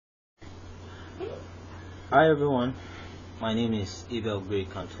Hi everyone, my name is Abel Gray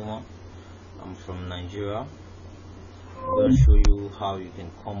Kantuma. I'm from Nigeria. I'm going to show you how you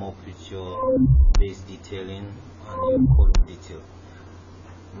can come up with your base detailing and your column detail.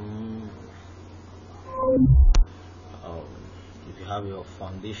 If you have your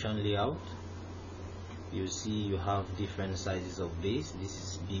foundation layout, you see you have different sizes of base. This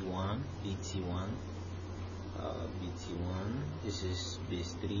is B1, BT1, BT1. This is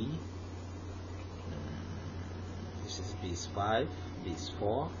base 3. This is base 5, base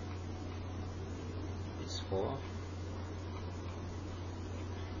 4, base 4,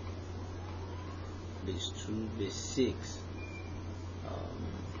 base 2, base 6.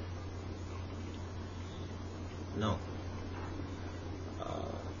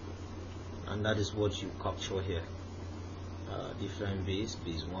 And that is what you capture here. Different base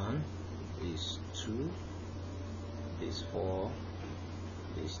 1, base 2, base 4,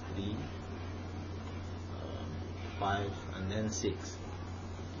 base 3, 5, and then 6.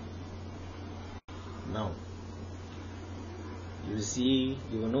 Now you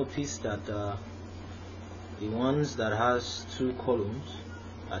will notice that the ones that has 2 columns,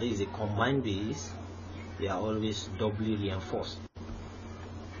 that is a combined base, they are always doubly reinforced.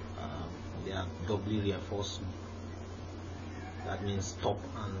 They are doubly reinforced. That means top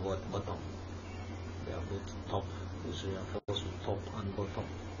and bottom. They are both top, is reinforced with top and bottom.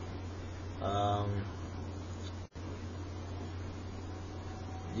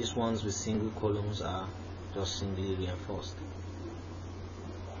 These ones with single columns are just singly reinforced.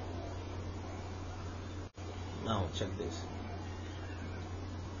 Now check this.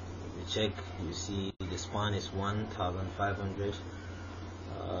 You see the span is 1,500.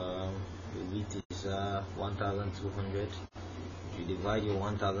 The width is 1,200. You divide your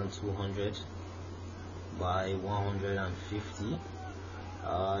 1,200 by 150. It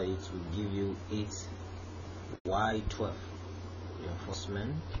will give you 8Y12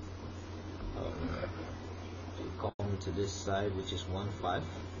 reinforcement. You come to this side, which is 1.5.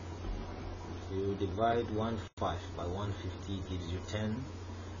 You divide 1.5 by 150, gives you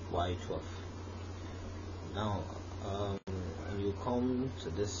 10Y12. Now when you come to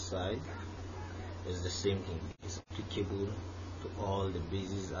this side, it's the same thing. It's applicable to all the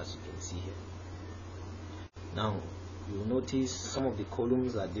bases, as you can see here. Now you will notice some of the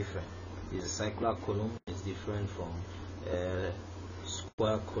columns are different. This circular column is different from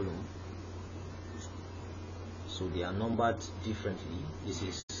square column, so they are numbered differently. This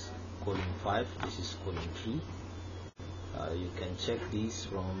is column 5, this is column 3. You can check these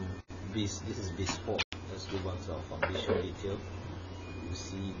from base. This is base 4. Let's go back to our foundation detail. You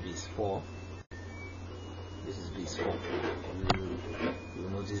see base 4. This is base 4. You will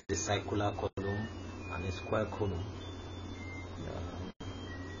notice the circular column and a square column.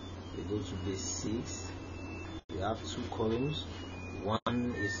 You go to base 6. You have 2 columns.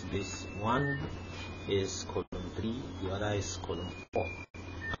 One is column 3, the other is column 4.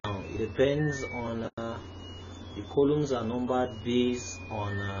 Now it depends on the columns are numbered based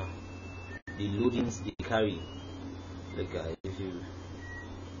on the loadings they carry. Look, if you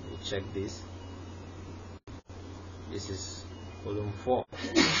check this, this is column 4,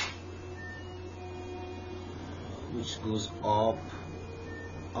 which goes up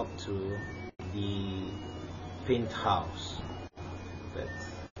to the paint house. But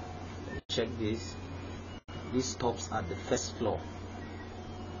check this. This stops at the first floor.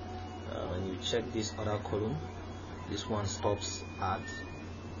 When you check this other column, this one stops at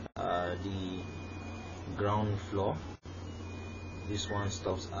the ground floor. This one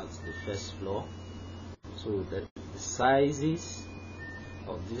stops at the first floor. So that the sizes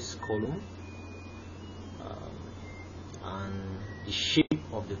of this column and the shape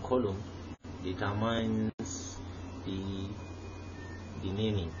of the column determines the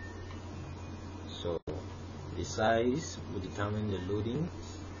naming. So the size will determine the loadings.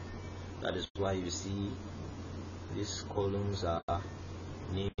 That is why you see these columns are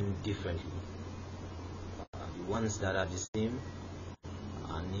named differently. The ones that are the same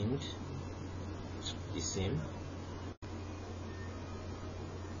are named the same.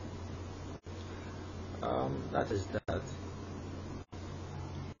 That is that.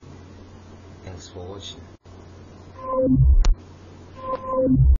 Thanks for watching.